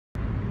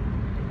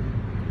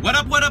What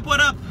up, what up,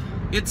 what up?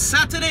 It's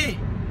Saturday.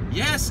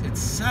 Yes,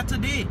 it's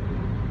Saturday.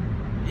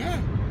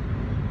 Yeah,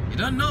 you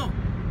don't know.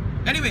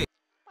 Anyway.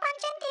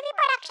 Punch TV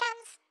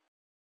Productions.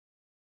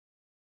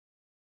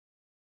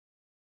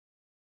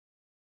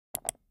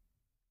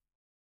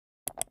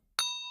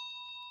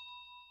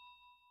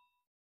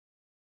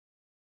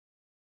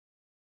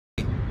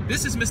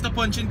 This is Mr.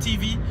 Punchin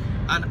TV,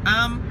 and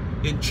I'm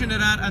in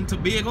Trinidad and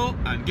Tobago.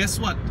 And guess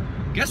what?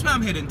 Guess where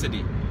I'm heading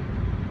today?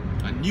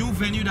 A new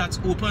venue that's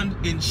opened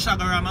in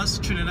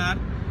Chagaramas, Trinidad,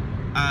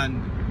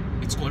 and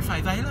it's called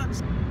Five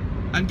Islands.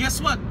 And guess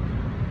what?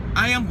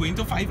 I am going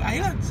to Five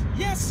Islands.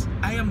 Yes,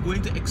 I am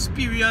going to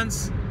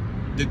experience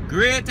the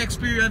great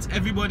experience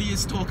everybody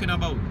is talking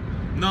about.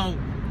 Now,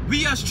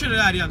 we as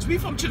Trinidadians, we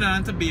from Trinidad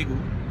and Tobago,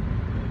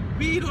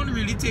 we don't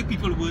really take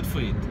people's word for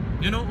it.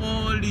 You know,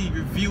 all the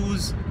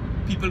reviews,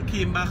 people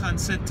came back and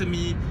said to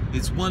me,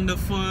 it's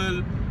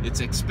wonderful, it's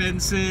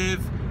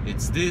expensive,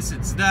 it's this,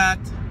 it's that,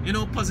 you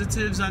know,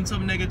 positives and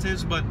some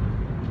negatives. But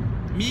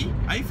me,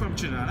 I'm from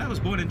Trinidad. I was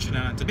born in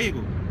Trinidad and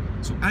Tobago,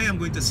 so I am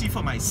going to see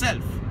for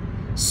myself.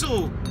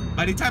 So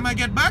by the time I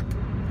get back,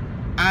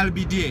 I'll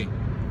be there.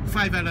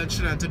 Five Islands,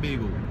 Trinidad and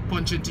Tobago,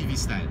 Punchin TV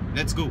style.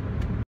 Let's go.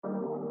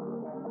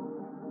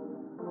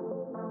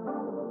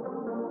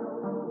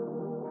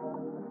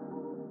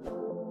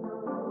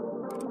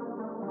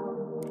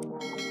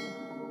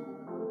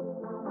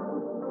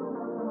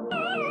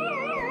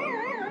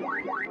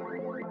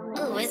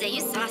 Ooh, is it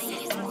you saucy?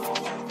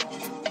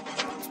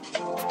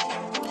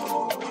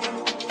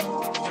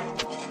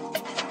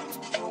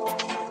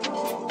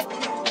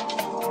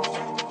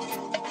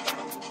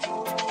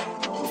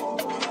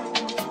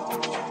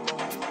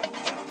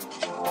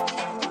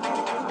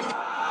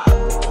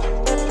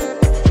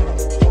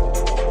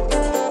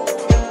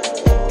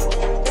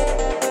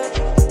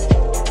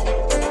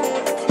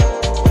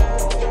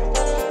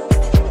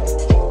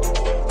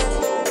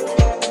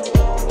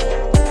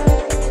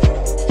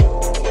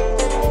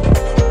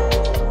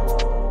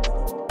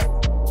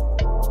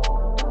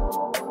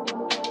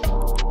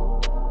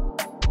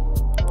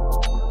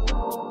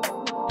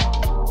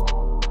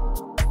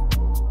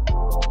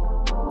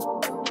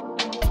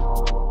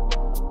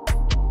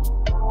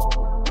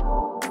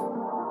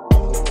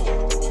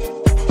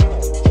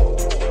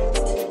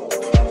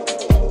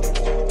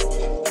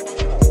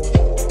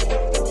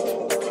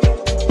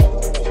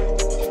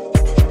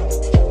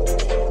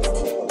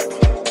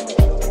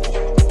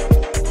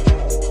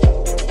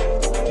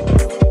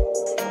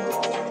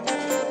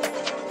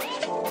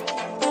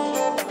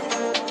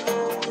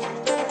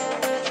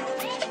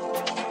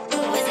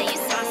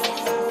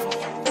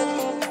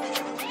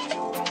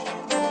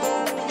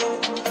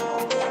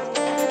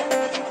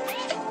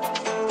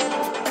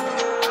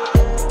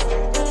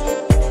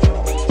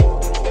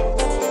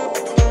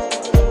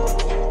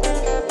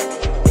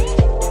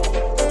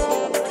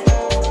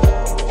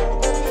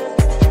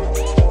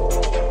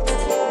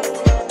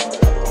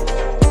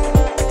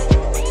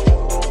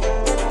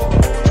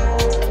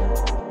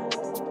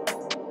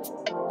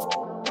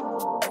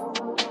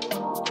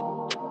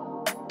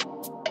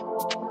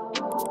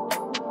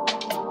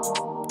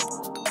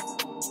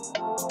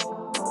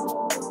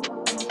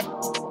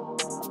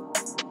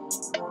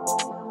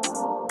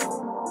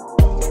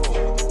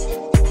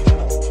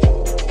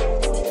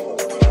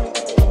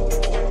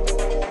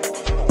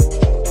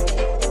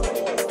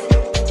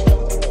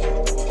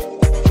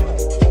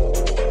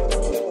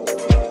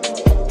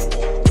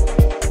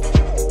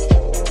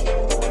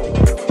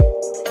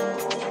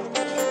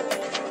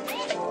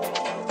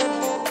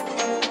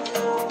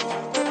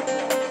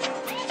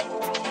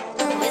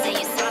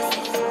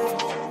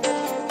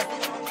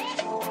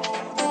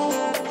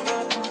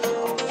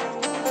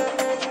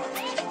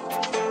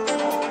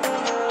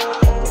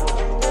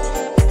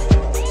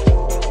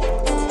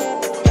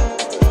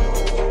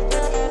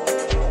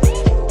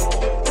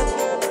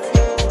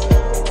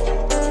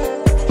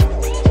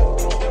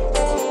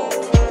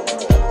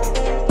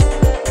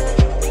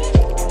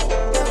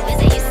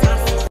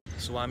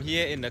 I'm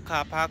here in the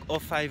car park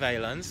of Five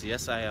Islands.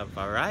 Yes, I have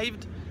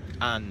arrived,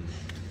 and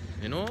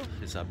you know,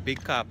 it's a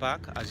big car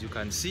park, as you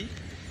can see,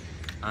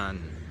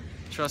 and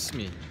trust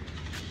me,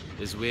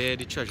 is where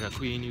the Treasure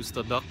Queen used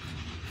to dock.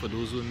 For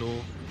those who know,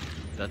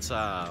 that's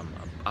a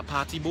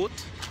party boat.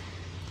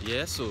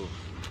 Yeah, so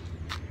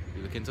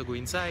we're looking to go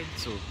inside,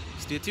 so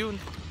stay tuned.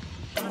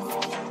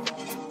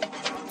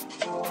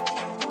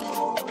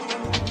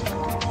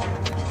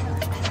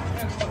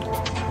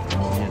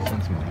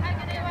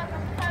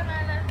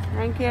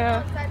 Thank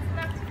you.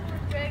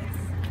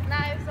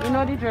 You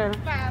know the drill.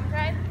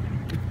 Right?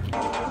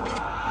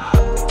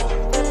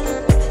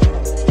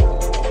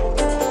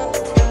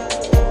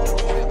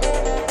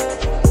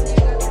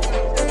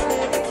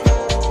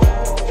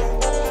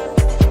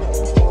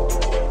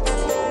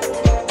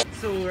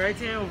 So right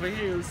here, over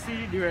here, you'll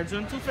see the red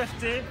zone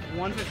 250,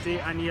 150,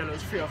 and yellow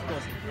is free, of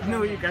course.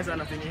 No, you guys are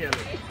not in yellow.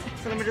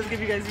 So let me just give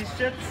you guys these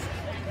shirts.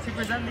 to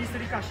present these to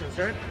the cashiers,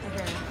 right?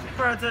 Okay.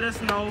 Prior to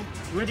this now,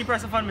 with the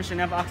price of admission,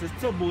 you have access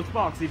to both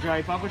parks, the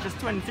dry park, which is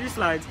 23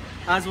 slides,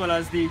 as well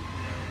as the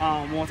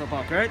water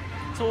park, right?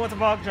 So So water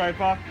park, dry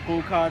park,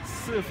 go-karts,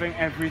 surfing,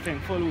 everything,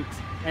 full route.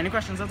 Any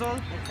questions at all?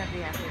 Except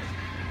the arcade.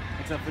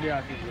 Except for the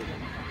arcade.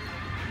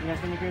 You guys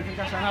can make everything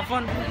cash and have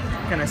fun.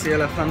 Can I see your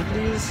left hand,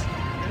 please?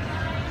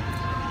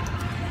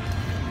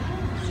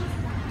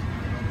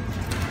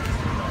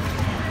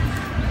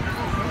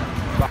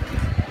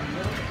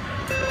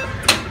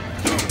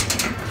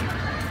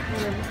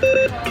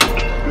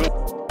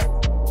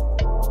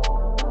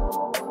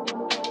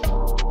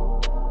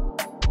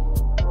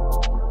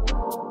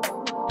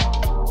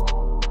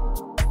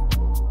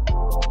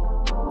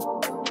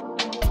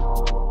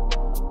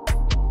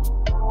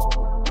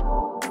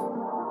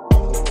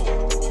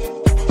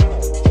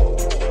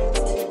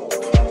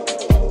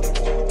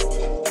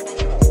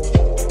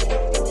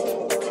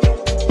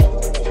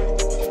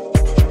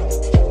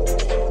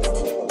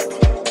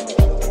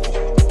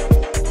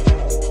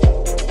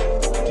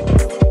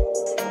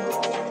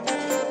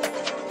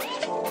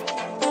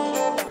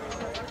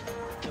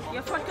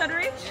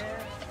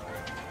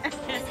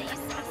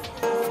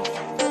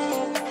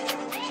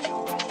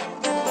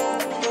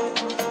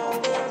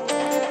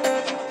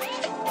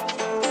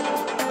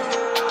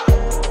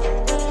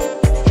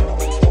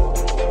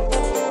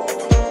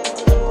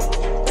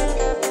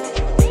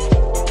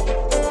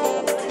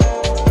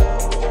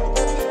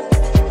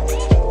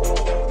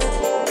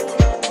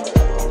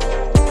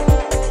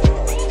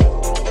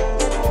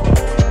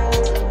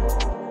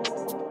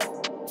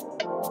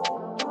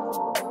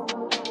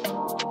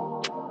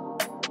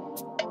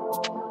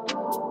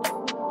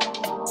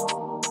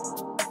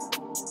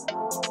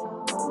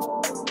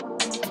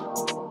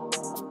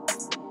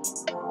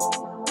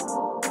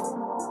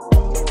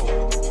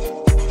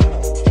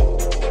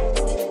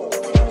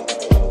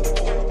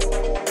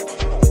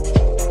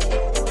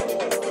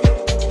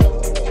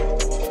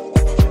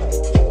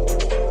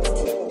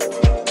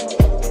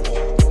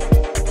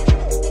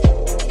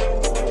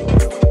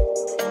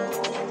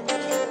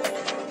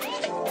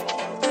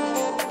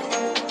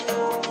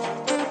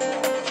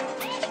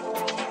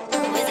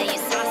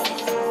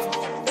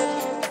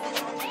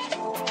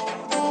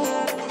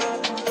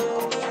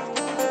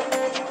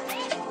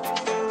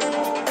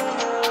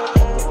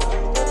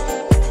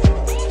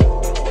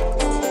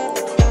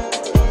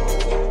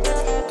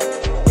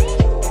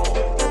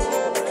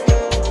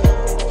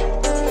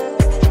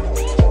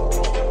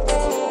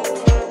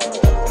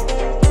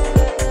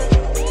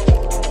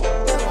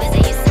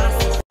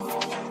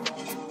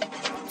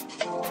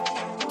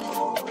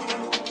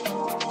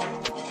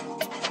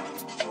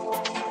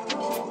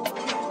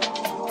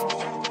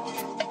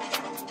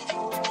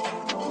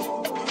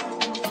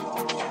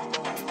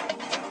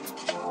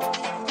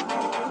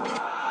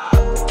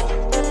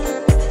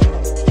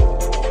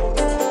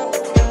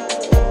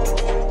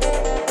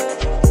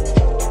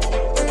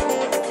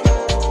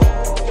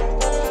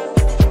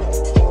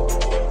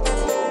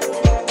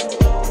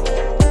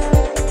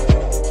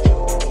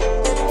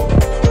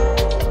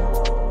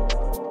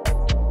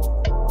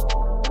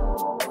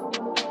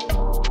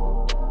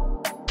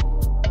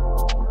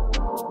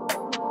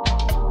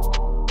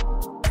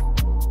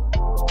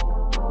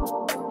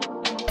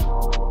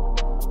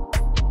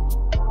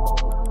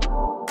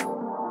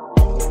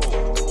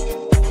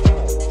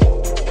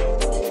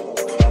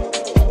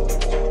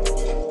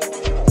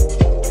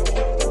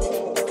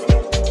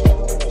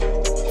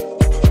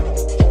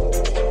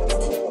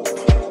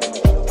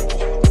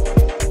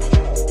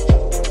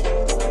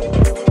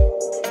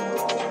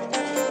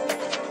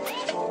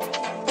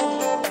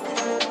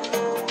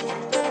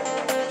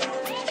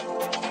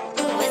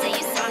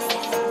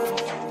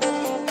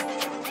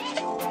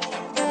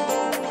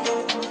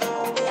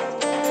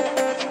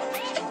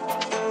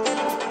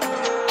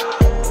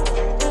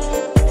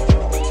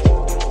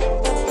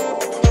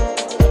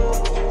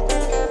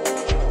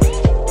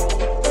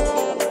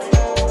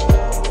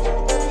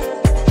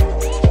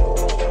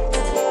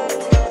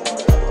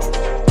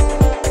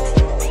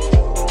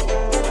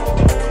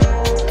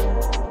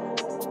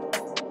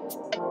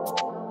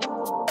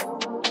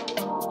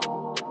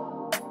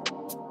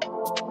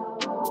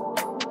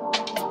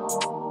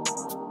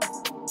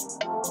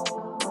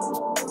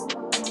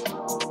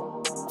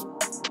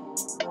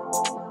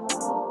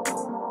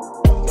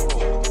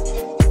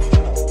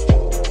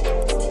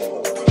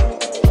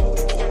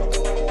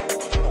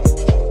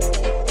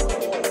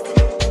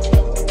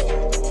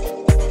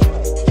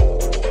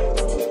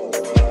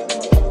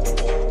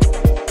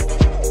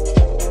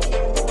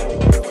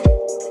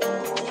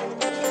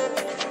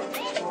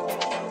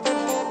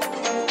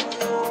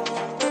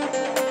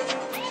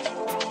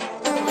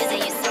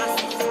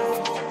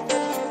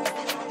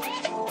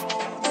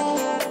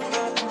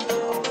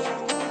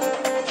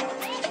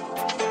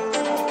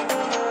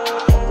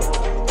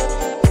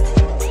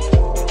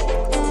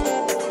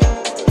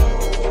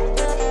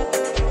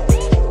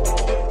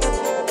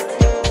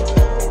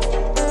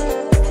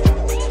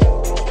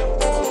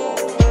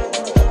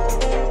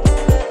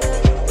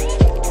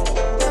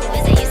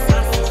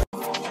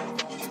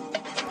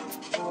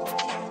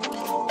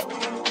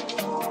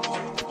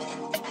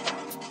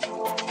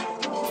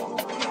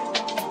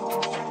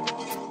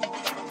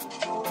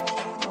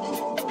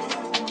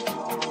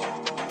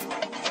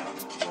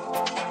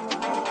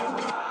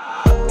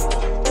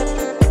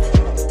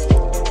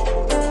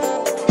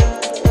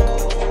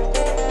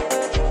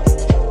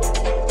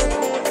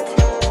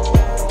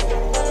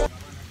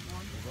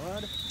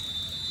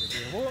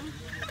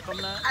 Come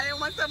now. I don't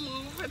want to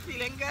move and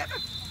feeling good.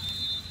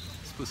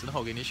 This person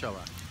hugging the shower.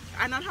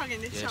 I'm not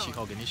hugging the Yeah, shower. she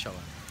hugging the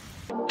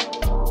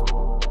shower.